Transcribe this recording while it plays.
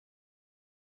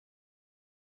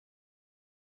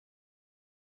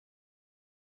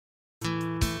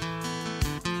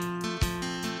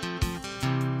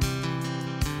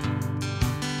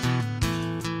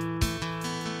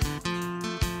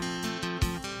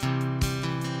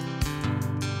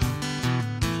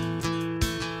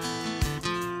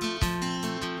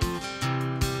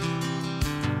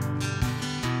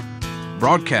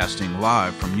Broadcasting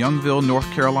live from Youngville,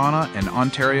 North Carolina and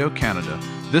Ontario, Canada.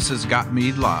 This is Got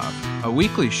Mead Live, a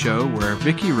weekly show where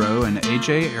Vicky Rowe and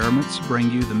AJ Araments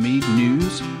bring you the mead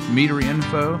news, meadery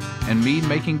info, and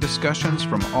mead-making discussions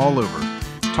from all over,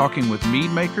 talking with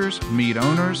mead makers, mead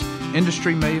owners,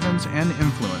 industry mavens, and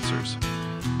influencers.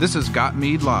 This is Got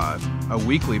Mead Live, a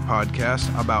weekly podcast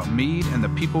about mead and the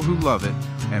people who love it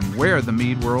and where the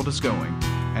mead world is going.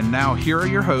 And now here are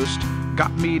your hosts,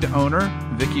 Got Mead owner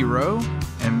Vicky Rowe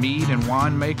and mead and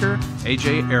wine maker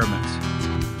AJ Araments.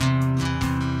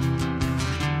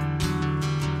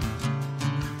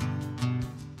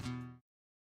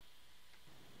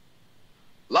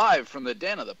 Live from the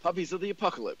den of the puppies of the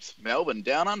apocalypse, Melbourne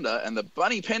Down Under, and the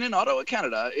Bunny Pen in Ottawa,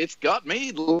 Canada, it's Got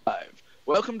Mead Live.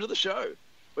 Welcome to the show.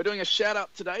 We're doing a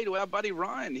shout-out today to our buddy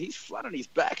Ryan. He's flat on his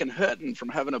back and hurting from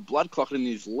having a blood clot in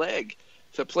his leg.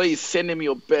 So please send him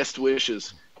your best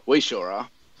wishes. We sure are.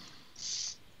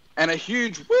 And a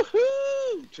huge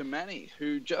woohoo to Manny,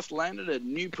 who just landed a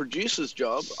new producer's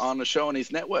job on a show on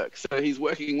his network. So he's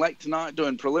working late tonight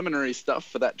doing preliminary stuff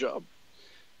for that job.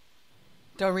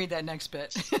 Don't read that next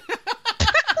bit.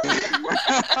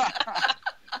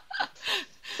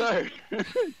 So,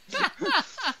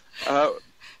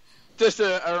 just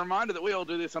a reminder that we all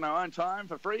do this on our own time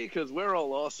for free because we're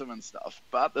all awesome and stuff.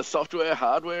 But the software,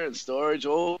 hardware, and storage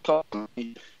all cost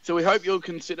money. So we hope you'll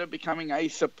consider becoming a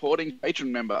supporting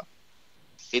patron member.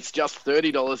 It's just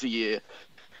 $30 a year.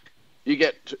 You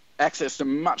get access to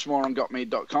much more on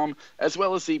gotmead.com, as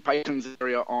well as the patrons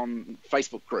area on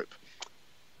Facebook group.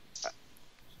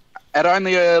 At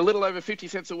only a little over 50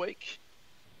 cents a week.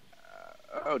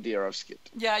 Oh dear, I've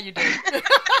skipped. Yeah, you did.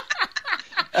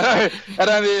 At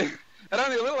only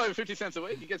a little over 50 cents a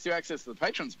week, it gets you access to the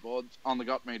patrons board on the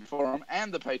Got Mead forum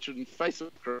and the patron Facebook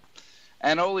group,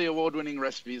 and all the award-winning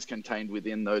recipes contained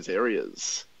within those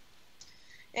areas.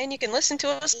 And you can listen to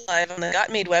us live on the Got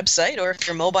Mead website, or if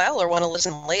you're mobile or want to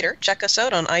listen later, check us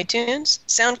out on iTunes,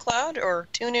 SoundCloud, or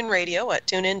TuneIn Radio at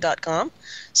tunein.com.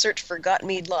 Search for Got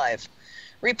Mead Live.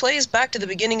 Replays back to the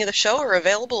beginning of the show are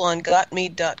available on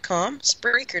gotmead.com,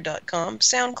 Spreaker.com,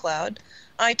 SoundCloud,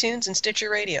 iTunes, and Stitcher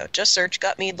Radio. Just search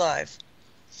Got Mead Live.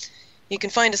 You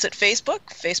can find us at Facebook,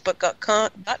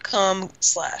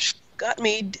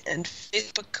 facebook.com/GotMead, and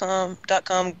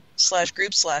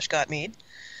facebook.com/group/GotMead.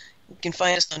 You can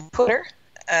find us on Twitter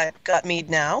at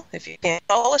GotMeadNow. If you can't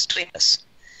follow us, tweet us.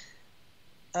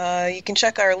 You can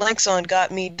check our links on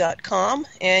gotmead.com,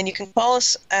 and you can call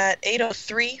us at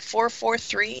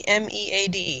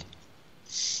 803-443-MEAD.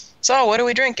 So, what are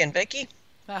we drinking, Vicky?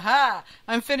 Aha!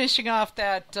 I'm finishing off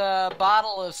that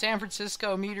bottle of San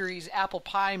Francisco Meadery's apple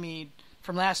pie mead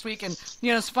from last week, and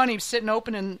it's funny, sitting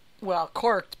open and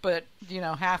corked, but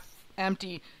half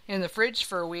empty in the fridge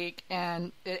for a week,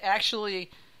 and it actually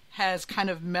has kind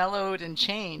of mellowed and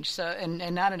changed, so and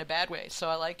not in a bad way. So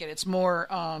I like it. It's more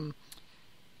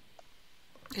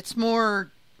it's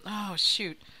more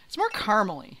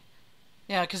caramely.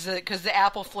 Yeah, because the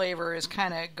apple flavor is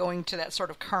kind of going to that sort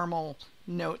of caramel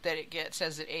note that it gets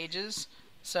as it ages.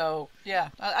 So yeah,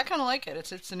 I kind of like it.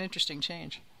 It's an interesting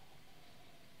change.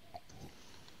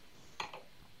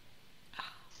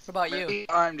 What about you?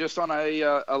 I'm just on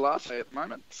a latte at the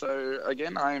moment. So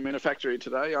again, I am in a factory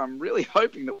today. I'm really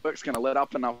hoping that work's going to let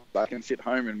up enough that I can sit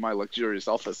home in my luxurious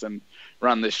office and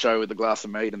run this show with a glass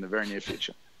of mead in the very near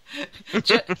future.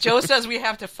 Joe says we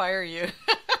have to fire you.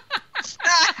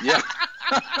 Yeah.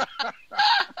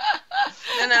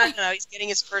 No, he's getting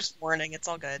his first warning. It's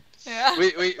all good. Yeah.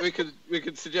 We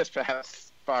could suggest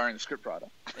perhaps firing the scriptwriter.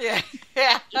 Yeah.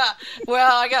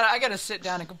 Well, I gotta sit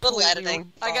down and completely.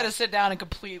 Editing. I gotta sit down and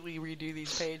completely redo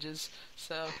these pages.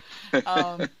 So,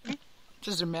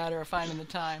 just a matter of finding the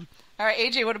time. All right,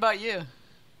 AJ, what about you?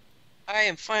 I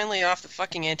am finally off the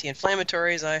fucking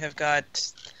anti-inflammatories. I have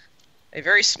got a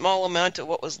very small amount of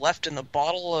what was left in the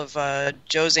bottle of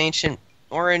Joe's Ancient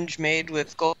Orange made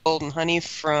with golden honey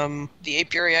from the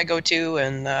apiary I go to,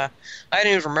 and I don't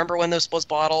even remember when this was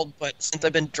bottled, but since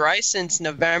I've been dry since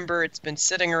November, it's been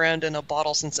sitting around in a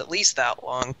bottle since at least that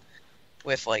long,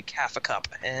 with like half a cup,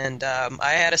 and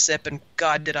I had a sip, and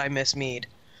God did I miss mead.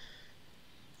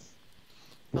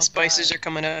 The spices are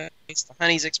coming out, the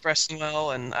honey's expressing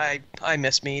well, and I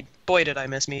miss mead. Boy, did I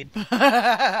miss mead.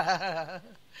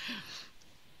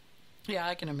 Yeah,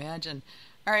 I can imagine.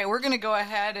 All right, we're going to go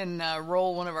ahead and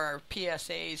roll one of our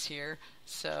PSAs here.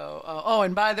 So,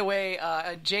 and by the way,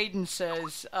 Jaden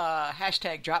says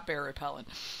hashtag drop bear repellent.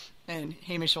 And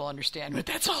Hamish will understand what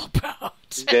that's all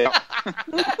about. Yeah.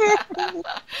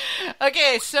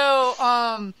 Okay,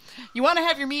 so you want to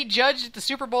have your mead judged at the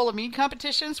Super Bowl of mead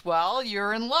competitions? Well,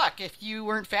 you're in luck. If you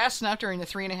weren't fast enough during the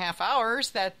 3.5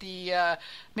 hours that the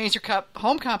Mazer Cup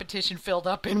home competition filled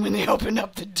up in when they opened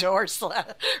up the doors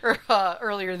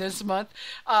earlier this month,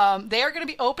 they are going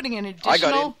to be opening an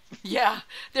additional. Yeah,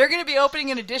 they're going to be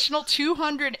opening an additional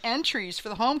 200 entries for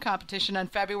the home competition on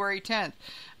February 10th.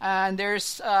 And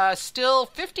there's still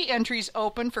 50 entries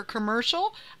open for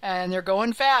commercial, and they're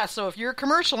going fast. So if you're a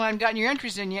commercial and haven't gotten your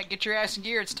entries in yet, get your ass in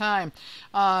gear. It's time.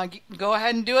 Go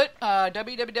ahead and do it.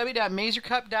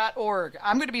 www.mazercup.org.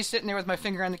 I'm going to be sitting there with my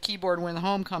finger on the keyboard when the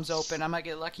home comes open. I might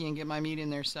get lucky and get my meat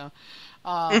in there. So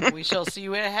we shall see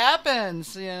what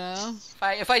happens. You know,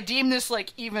 if I deem this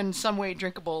like even some way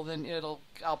drinkable, then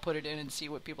I'll put it in and see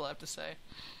what people have to say.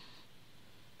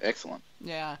 Excellent.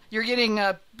 Yeah, you're getting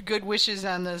good wishes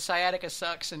on the sciatica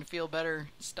sucks and feel better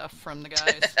stuff from the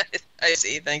guys. I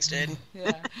see. Thanks, Jaden.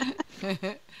 Yeah.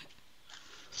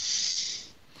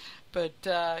 But,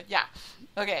 yeah.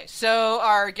 Okay, so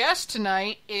our guest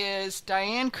tonight is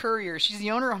Diane Currier. She's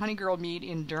the owner of HoneyGirl Mead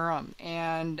in Durham.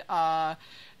 And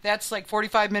that's like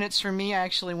 45 minutes from me. I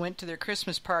actually went to their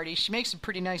Christmas party. She makes some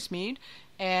pretty nice mead.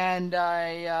 And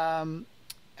I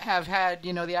have had,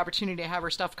 the opportunity to have her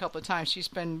stuff a couple of times. She's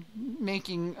been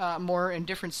making more and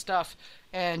different stuff,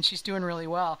 and she's doing really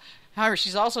well. However,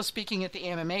 she's also speaking at the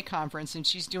AMMA Conference, and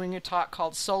she's doing a talk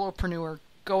called Solopreneur,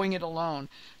 Going It Alone.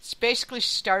 It's basically, she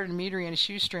started a meadery in a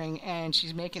shoestring, and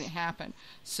she's making it happen.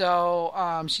 So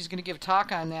she's going to give a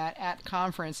talk on that at the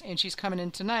conference, and she's coming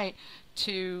in tonight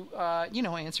to,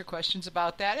 answer questions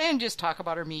about that and just talk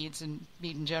about her meads and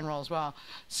mead in general as well.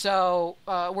 So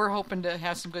we're hoping to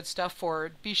have some good stuff for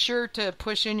her. Be sure to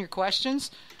push in your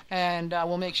questions, and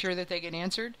we'll make sure that they get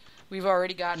answered. We've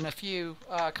already gotten a few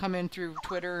come in through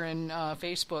Twitter and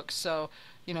Facebook, so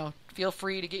feel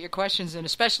free to get your questions in,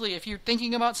 especially if you're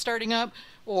thinking about starting up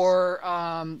or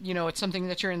it's something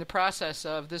that you're in the process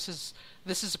of. This is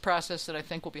a process that I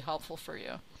think will be helpful for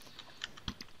you.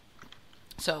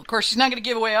 So, of course, she's not going to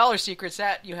give away all her secrets.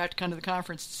 That you have to come to the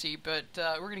conference to see, but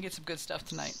we're going to get some good stuff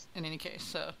tonight in any case,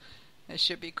 so it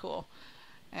should be cool.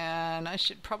 And I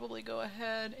should probably go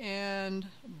ahead and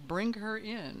bring her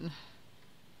in.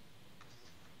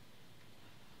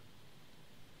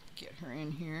 Get her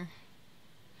in here.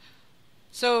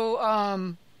 So,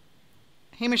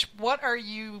 Hamish, what are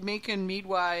you making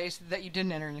mead-wise that you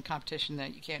didn't enter in the competition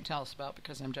that you can't tell us about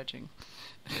because I'm judging?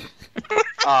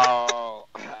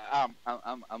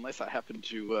 Unless I happen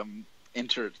to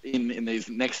enter it in these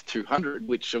next 200,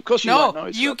 which of course you no, won't know.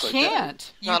 You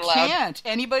can't. Okay. You can't.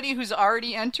 Anybody who's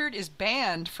already entered is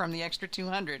banned from the extra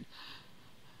 200.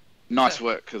 Nice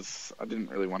work, because I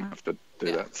didn't really want to have to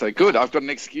do that. So good, I've got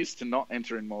an excuse to not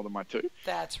enter in more than my two.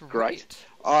 That's right. Great.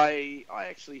 I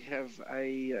actually have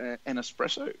an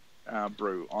espresso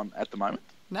brew on at the moment.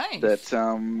 Nice. That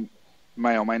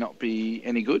may or may not be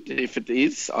any good. If it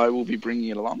is, I will be bringing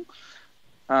it along.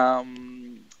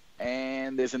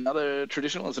 And there's another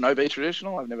traditional. It's an OB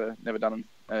traditional. I've never done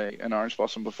an orange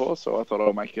blossom before, so I thought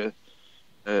I'll make an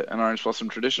orange blossom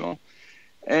traditional.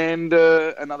 And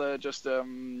another just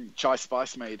chai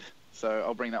spice mead. So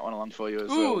I'll bring that one along for you as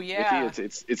well. Ooh, yeah.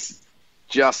 It's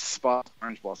just spiced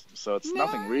orange blossom, so it's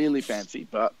nothing really fancy,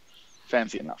 but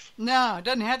fancy enough. No, it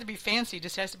doesn't have to be fancy. It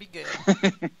just has to be good.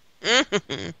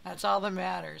 That's all that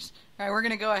matters. All right, we're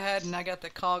going to go ahead, and I got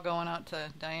the call going out to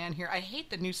Diane here. I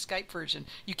hate the new Skype version.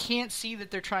 You can't see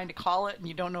that they're trying to call it, and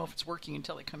you don't know if it's working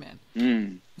until they come in.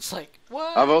 It's like,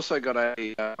 what? I've also got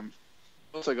a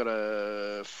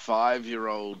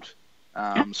 5-year-old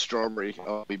strawberry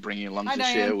I'll be bringing along to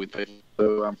Diane. share with people.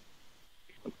 So,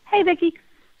 Hey, Vicki.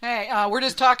 Hey, we're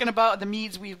just talking about the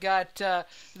meads we've got that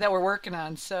we're working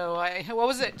on. So, what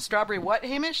was it? Strawberry what,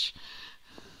 Hamish?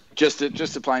 Just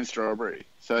a plain strawberry.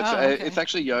 So it's okay. it's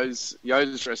actually Yo's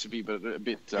recipe, but a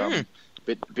bit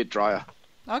drier.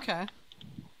 Okay.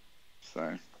 So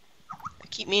I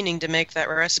keep meaning to make that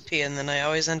recipe, and then I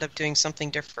always end up doing something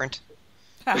different.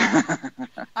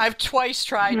 I've twice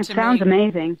tried to sounds make...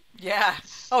 amazing. Yeah.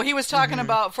 Oh, he was talking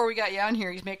about, before we got you on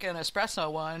here, he's making an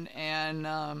espresso one, and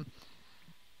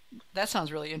that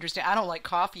sounds really interesting. I don't like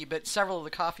coffee, but several of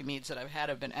the coffee meads that I've had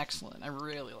have been excellent. I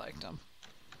really liked them.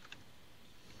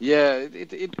 Yeah,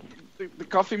 the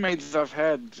coffee meads I've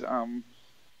had, and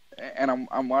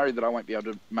I'm worried that I won't be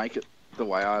able to make it the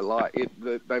way I like it.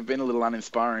 They've been a little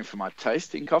uninspiring for my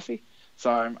taste in coffee,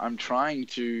 so I'm trying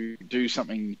to do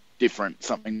something different,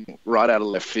 something right out of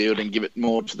left field, and give it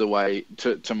more to the way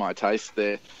to my taste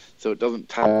there, so it doesn't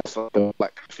taste like a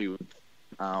black coffee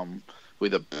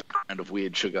with a background of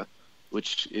weird sugar,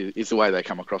 which is the way they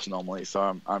come across normally.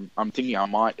 So I'm thinking I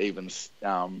might even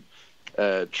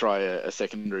try a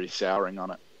secondary souring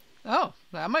on it. Oh,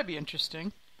 that might be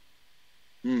interesting.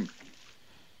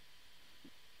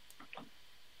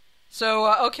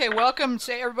 So, okay, welcome.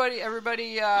 Say, everybody,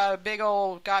 big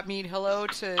old Got Mead hello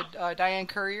to Diane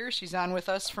Currier. She's on with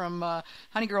us from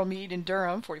HoneyGirl Mead in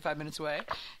Durham, 45 minutes away.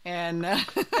 And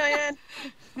Diane.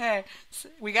 Hey,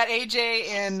 we got AJ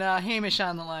and Hamish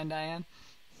on the line, Diane.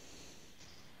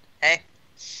 Hey.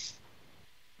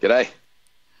 G'day.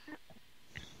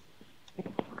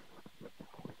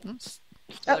 Oops.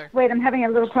 Oh, wait, I'm having a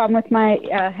little problem with my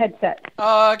headset.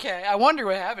 Oh, okay. I wonder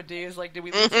what happened to you. It's like, did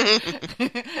we lose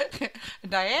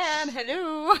Diane,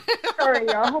 hello. Sorry,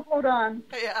 y'all. Hold on.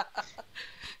 Yeah.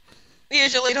 We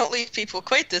usually don't leave people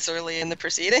quite this early in the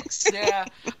proceedings. Yeah.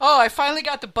 Oh, I finally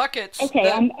got the buckets. Okay,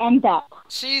 I'm back.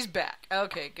 She's back.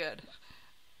 Okay, good.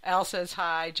 Al says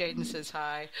hi. Jaden says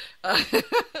hi.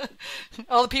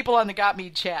 All the people on the Got Me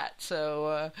chat.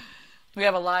 So we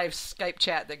have a live Skype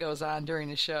chat that goes on during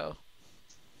the show.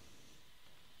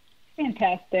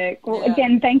 Fantastic. Well, Yeah.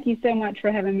 again, thank you so much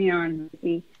for having me on.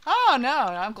 Vicky. Oh, no,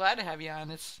 I'm glad to have you on.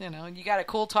 It's, you got a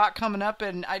cool talk coming up,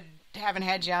 and I haven't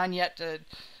had you on yet to,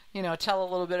 tell a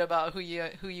little bit about who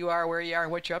you are, where you are,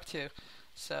 and what you're up to.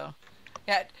 So,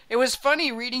 yeah, it was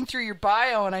funny reading through your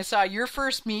bio, and I saw your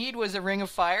first mead was a Ring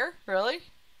of Fire. Really?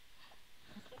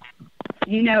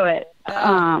 You know it.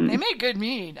 They made good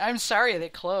mead. I'm sorry they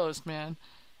closed, man.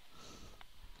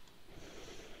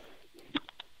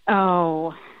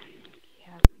 Oh,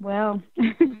 yeah. Well,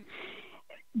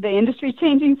 the industry's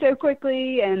changing so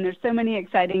quickly, and there's so many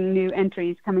exciting new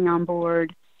entries coming on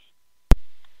board.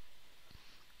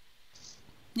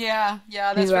 Yeah,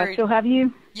 that's do I very. still have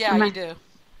you? Yeah, you do.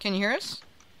 Can you hear us?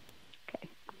 Okay.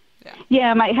 Yeah.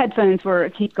 Yeah, my headphones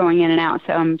keep going in and out,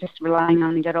 so I'm just relying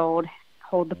on the good old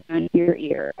hold the phone to your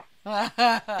ear.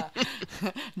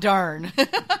 Darn.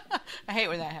 I hate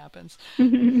when that happens.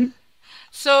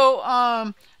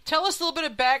 So, tell us a little bit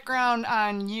of background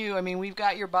on you. I mean, we've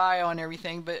got your bio and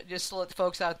everything, but just to let the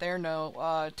folks out there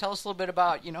know, tell us a little bit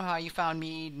about, how you found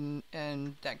mead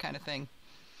and that kind of thing.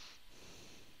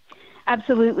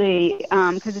 Absolutely,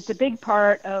 because it's a big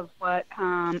part of what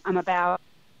I'm about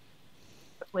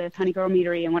with HoneyGirl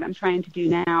Meadery, and what I'm trying to do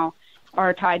now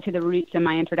are tied to the roots in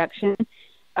my introduction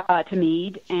to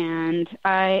mead. And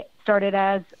I started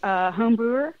as a home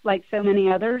brewer, like so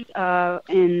many others,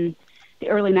 in the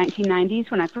early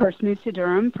 1990s when I first moved to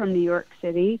Durham from New York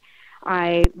City.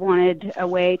 I wanted a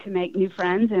way to make new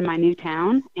friends in my new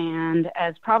town, and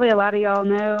as probably a lot of y'all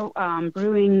know,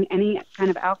 brewing any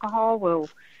kind of alcohol will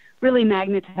really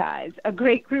magnetize a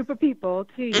great group of people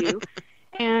to you.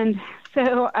 And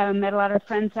so I met a lot of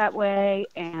friends that way,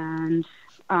 and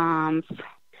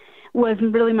was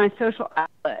really my social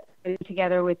outlet,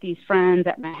 together with these friends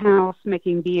at my house,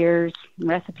 making beers,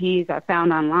 recipes I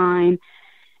found online.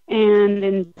 And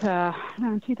in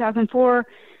 2004,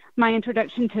 my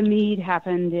introduction to mead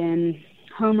happened in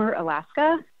Homer,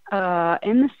 Alaska,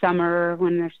 in the summer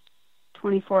when there's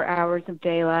 24 hours of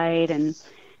daylight and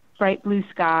bright blue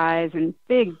skies and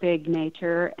big, big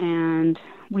nature. And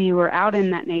we were out in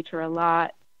that nature a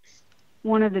lot.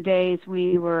 One of the days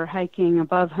we were hiking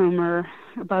above Homer,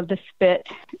 above the spit,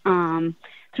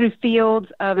 through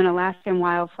fields of an Alaskan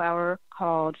wildflower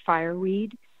called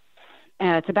fireweed.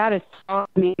 It's about as tall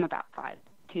as me, I'm about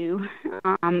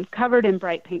 5'2", covered in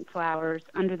bright pink flowers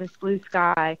under this blue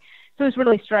sky. So it was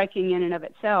really striking in and of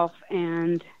itself.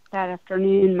 And that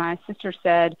afternoon, my sister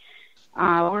said,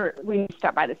 we need to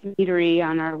stop by this meadery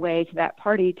on our way to that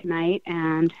party tonight.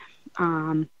 And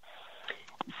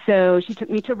so she took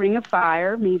me to Ring of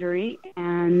Fire Meadery,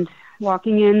 and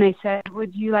walking in, they said,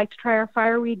 "Would you like to try our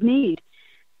fireweed mead?"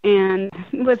 And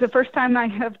it was the first time I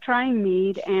have trying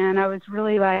mead, and I was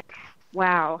really like,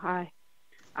 wow,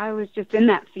 I was just in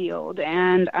that field,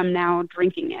 and I'm now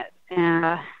drinking it.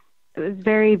 And it was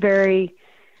very, very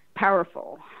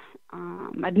powerful.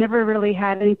 I'd never really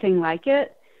had anything like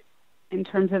it in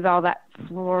terms of all that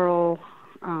floral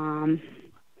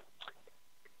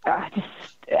just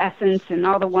essence and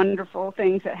all the wonderful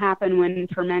things that happen when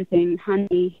fermenting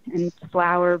honey and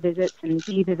flower visits and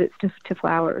bee visits to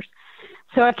flowers.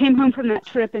 So I came home from that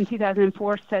trip in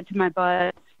 2004, said to my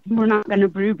buds, "We're not going to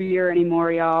brew beer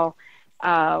anymore, y'all.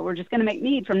 We're just going to make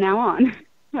mead from now on."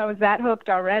 I was that hooked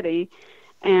already.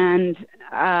 And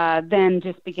then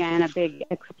just began a big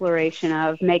exploration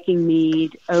of making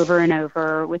mead over and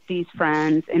over with these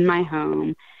friends in my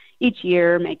home, each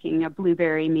year making a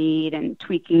blueberry mead and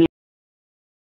tweaking